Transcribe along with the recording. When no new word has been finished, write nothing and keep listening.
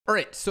All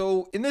right,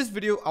 so in this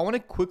video, I want to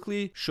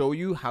quickly show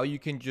you how you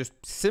can just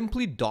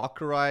simply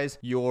dockerize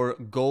your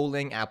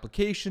Golang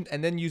application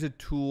and then use a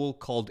tool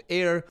called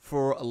Air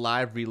for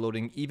live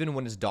reloading, even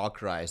when it's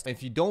dockerized. And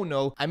if you don't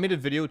know, I made a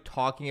video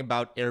talking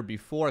about Air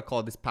before. I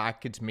called this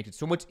package makes it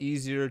so much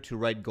easier to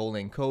write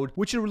Golang code,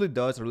 which it really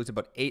does. I released it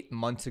about 8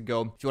 months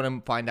ago. If you want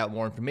to find out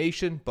more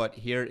information, but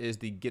here is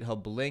the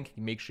GitHub link.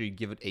 Make sure you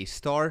give it a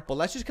star. But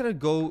let's just kind of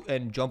go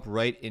and jump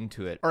right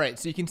into it. All right,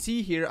 so you can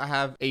see here I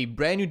have a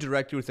brand new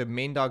directory with a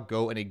main.go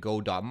and a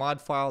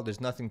go.mod file. There's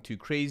nothing too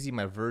crazy.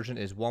 My version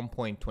is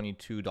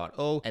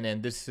 1.22.0, and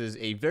then this is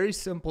a very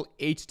simple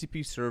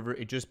HTTP server.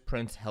 It just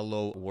prints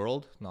hello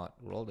world,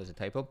 not world, there's a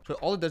typo. So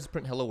all it does is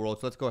print hello world.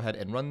 So let's go ahead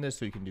and run this.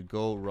 So you can do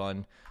go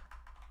run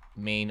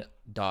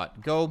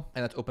main.go,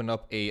 and let's open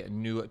up a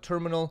new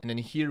terminal, and then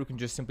here we can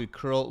just simply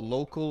curl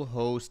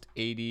localhost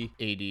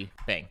 8080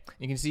 bang.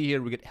 You can see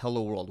here we get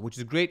hello world, which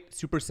is great,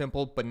 super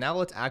simple. But now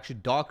let's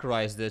actually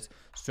dockerize this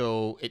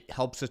so it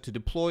helps us to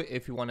deploy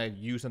if you want to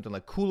use something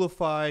like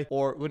Coolify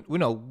or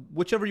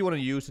whichever you want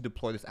to use to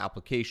deploy this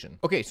application.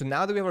 Okay, so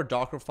now that we have our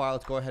Docker file,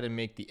 let's go ahead and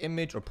make the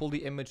image or pull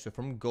the image. So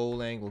from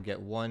Golang we'll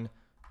get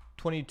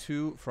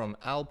 122 from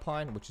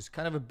Alpine, which is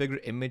kind of a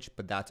bigger image,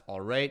 but that's all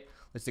right.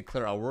 Let's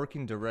declare our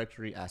working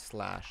directory as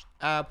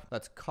 /app.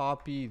 Let's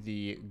copy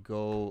the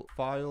Go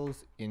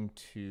files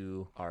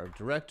into our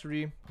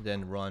directory,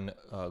 then run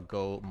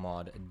go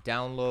mod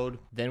download.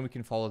 Then we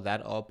can follow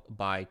that up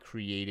by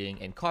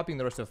creating and copying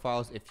the rest of the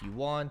files if you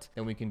want.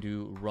 Then we can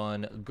do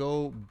run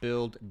go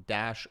build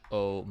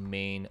 -o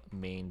main.go,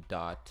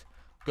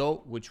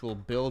 which will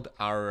build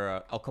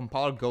our I'll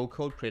compile our Go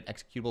code, create an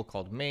executable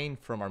called main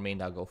from our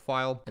main.go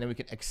file, and then we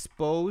can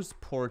expose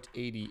port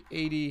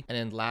 8080, and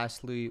then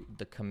lastly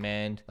the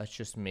command, let's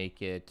just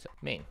make it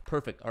main.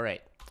 Perfect. All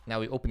right, now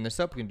we open this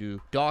up. We can do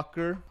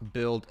docker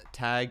build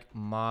tag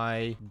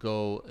my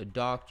go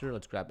doctor.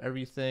 Let's grab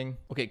everything.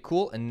 Okay,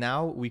 cool. And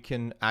now we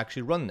can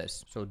actually run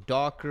this. So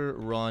docker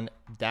run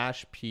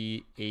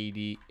 -p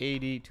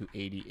 8080 to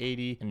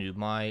 8080 and do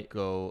my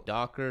go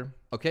docker.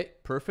 Okay,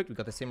 perfect. We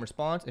got the same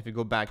response. If you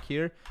go back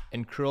here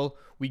and curl,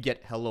 we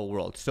get hello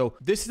world. So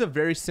this is a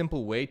very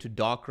simple way to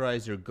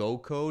dockerize your Go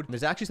code.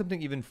 There's actually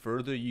something even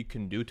further you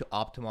can do to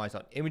optimize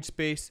on image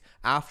space.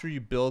 After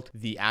you build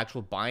the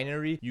actual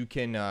binary, you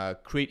can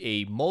create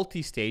a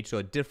multi-stage, so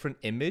a different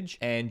image,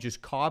 and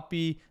just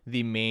copy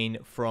the main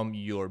from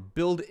your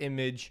build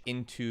image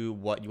into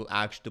what you will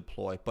actually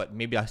deploy. But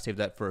maybe I'll save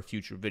that for a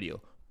future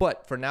video.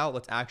 But for now,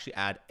 let's actually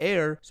add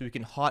Air so we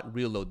can hot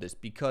reload this,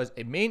 because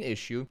a main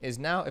issue is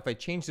now if I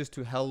change this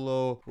to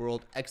hello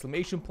world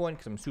exclamation point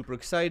because I'm super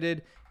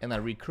excited and I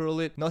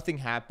recurl it, nothing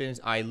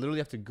happens. I literally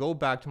have to go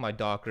back to my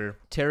Docker,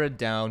 tear it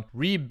down,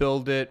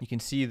 rebuild it. You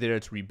can see there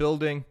it's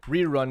rebuilding,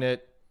 rerun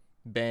it,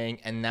 bang,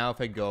 and now if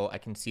I go, I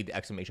can see the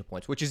exclamation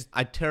points, which is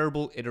a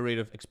terrible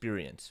iterative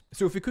experience.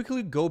 So if we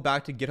quickly go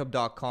back to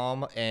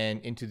github.com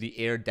and into the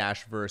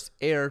air-verse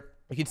air,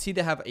 you can see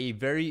they have a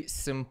very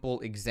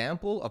simple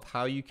example of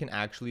how you can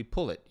actually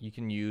pull it. You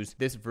can use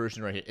this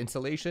version right here.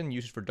 Installation,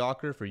 used for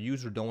Docker, for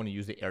users who don't want to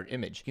use the Air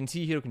image. You can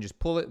see here we can just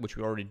pull it, which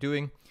we're already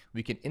doing.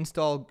 We can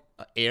install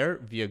Air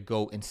via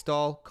go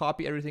install,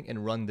 copy everything,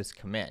 and run this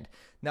command.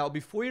 Now,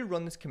 before you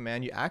run this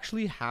command, you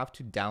actually have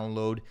to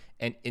download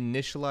and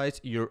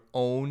initialize your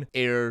own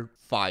Air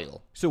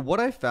file. So what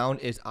I found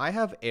is I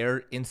have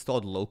Air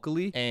installed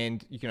locally,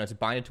 and you can just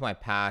bind it to my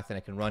path and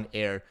I can run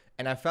Air.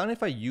 And I found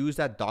if I use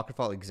that Docker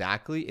file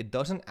exactly, it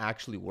doesn't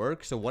actually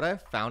work. So what I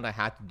found I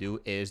had to do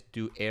is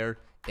do air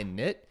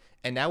init,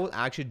 and that will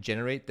actually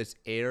generate this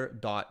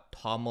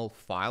air.toml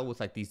file with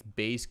like these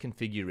base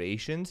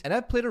configurations. And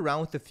I've played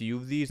around with a few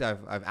of these.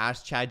 I've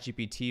asked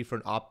ChatGPT for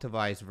an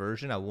optimized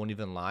version. I won't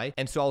even lie.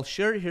 And so I'll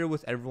share it here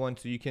with everyone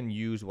so you can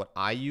use what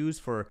I use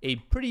for a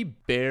pretty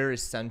bare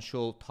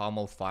essential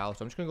toml file.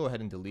 So I'm just gonna go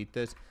ahead and delete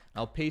this.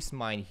 I'll paste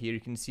mine here.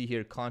 You can see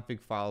here config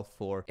file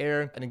for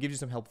Air, and it gives you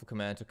some helpful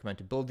commands. So command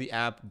to build the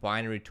app,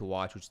 binary to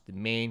watch, which is the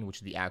main, which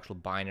is the actual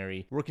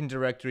binary, working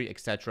directory,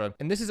 etc.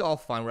 And this is all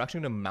fine. We're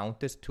actually going to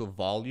mount this to a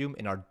volume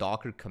in our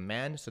Docker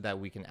command so that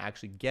we can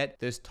actually get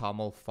this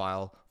toml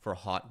file for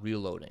hot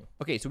reloading.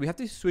 Okay, so we have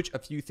to switch a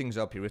few things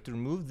up here. We have to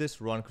remove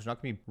this run because we're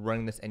not going to be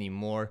running this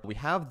anymore. We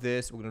have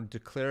this. We're going to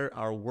declare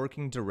our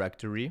working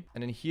directory,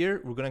 and then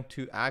here we're going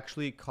to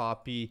actually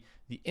copy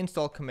the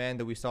install command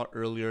that we saw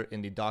earlier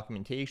in the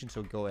documentation.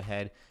 So go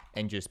ahead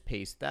and just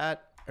paste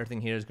that.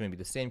 Everything here is going to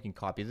be the same. You can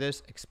copy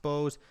this,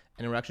 expose,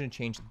 and we're actually going to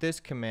change this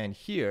command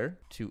here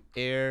to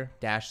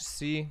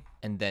air-c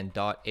and then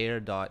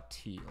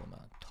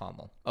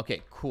 .air.toml.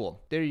 Okay,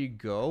 cool. There you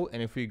go.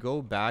 And if we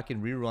go back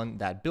and rerun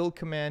that build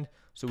command,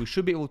 so we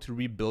should be able to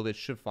rebuild it,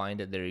 should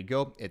find it. There you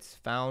go. It's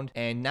found.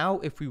 And now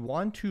if we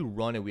want to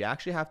run it, we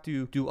actually have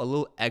to do a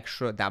little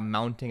extra, that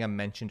mounting I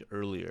mentioned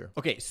earlier.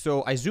 Okay,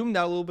 so I zoomed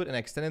out a little bit and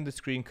extended the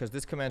screen because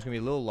this command is going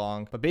to be a little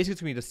long, but basically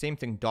it's going to be the same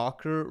thing.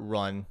 Docker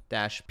run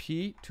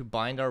 -p to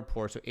bind our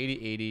port, so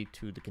 8080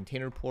 to the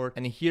container port.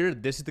 And here,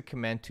 this is the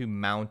command to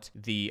mount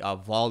the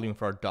volume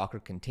for our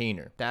Docker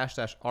container.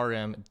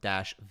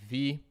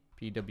 --rm-v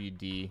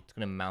pwd. It's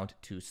going to mount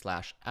to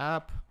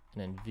 /app.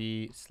 and then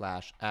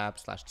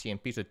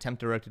v/app/tmp. So temp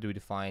directory to be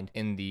defined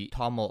in the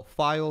toml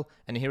file.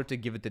 And here to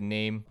give it the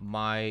name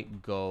my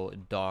go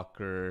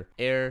docker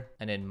air,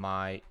 and then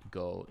my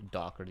go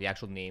docker, the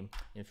actual name.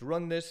 And if you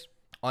run this,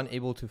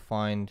 unable to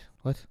find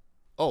what?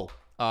 Oh,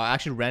 I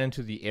actually ran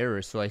into the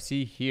error. So I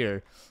see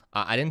here,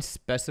 I didn't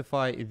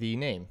specify the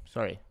name.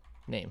 Sorry,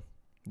 name.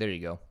 There you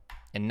go.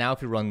 And now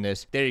if you run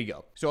this, there you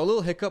go. So a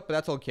little hiccup, but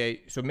that's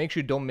okay. So make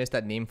sure you don't miss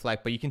that name flag.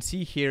 But you can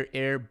see here,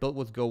 air built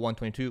with Go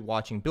 122,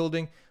 watching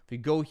building. If we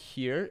go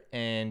here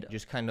and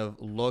just kind of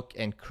look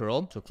and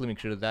curl. So let me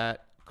clear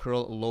that.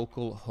 Curl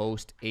local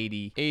host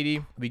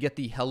 8080. We get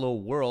the hello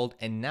world.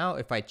 And now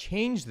if I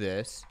change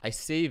this, I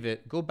save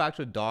it, go back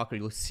to Docker,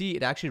 you'll see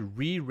it actually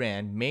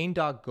reran.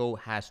 Main.go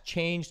has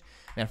changed.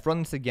 And if I run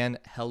this again,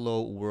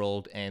 hello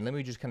world. And let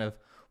me just kind of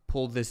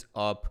pull this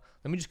up.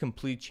 Let me just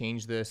completely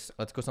change this.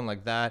 Let's go something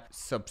like that.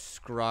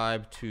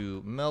 Subscribe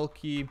to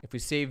Melkey. If we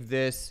save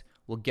this,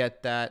 we'll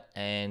get that.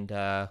 And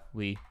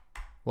we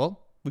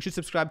should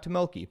subscribe to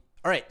Melkey.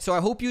 All right, so I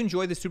hope you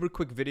enjoyed this super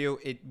quick video.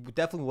 It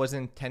definitely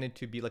wasn't intended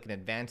to be like an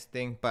advanced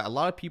thing, but a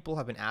lot of people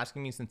have been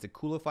asking me since the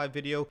Coolify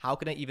video, how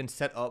can I even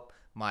set up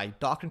my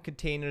Docker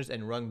containers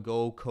and run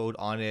Go code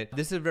on it?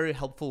 This is a very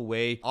helpful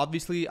way.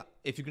 Obviously,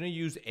 if you're gonna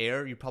use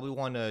Air, you probably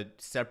wanna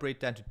separate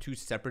that into two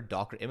separate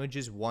Docker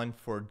images, one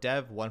for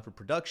dev, one for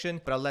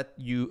production, but I'll let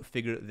you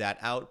figure that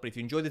out. But if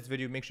you enjoyed this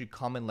video, make sure you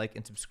comment, like,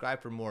 and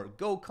subscribe for more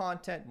Go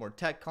content, more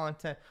tech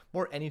content,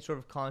 more any sort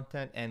of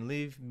content, and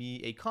leave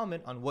me a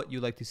comment on what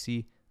you'd like to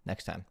see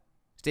next time.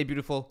 Stay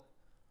beautiful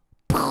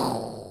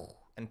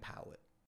and pow it.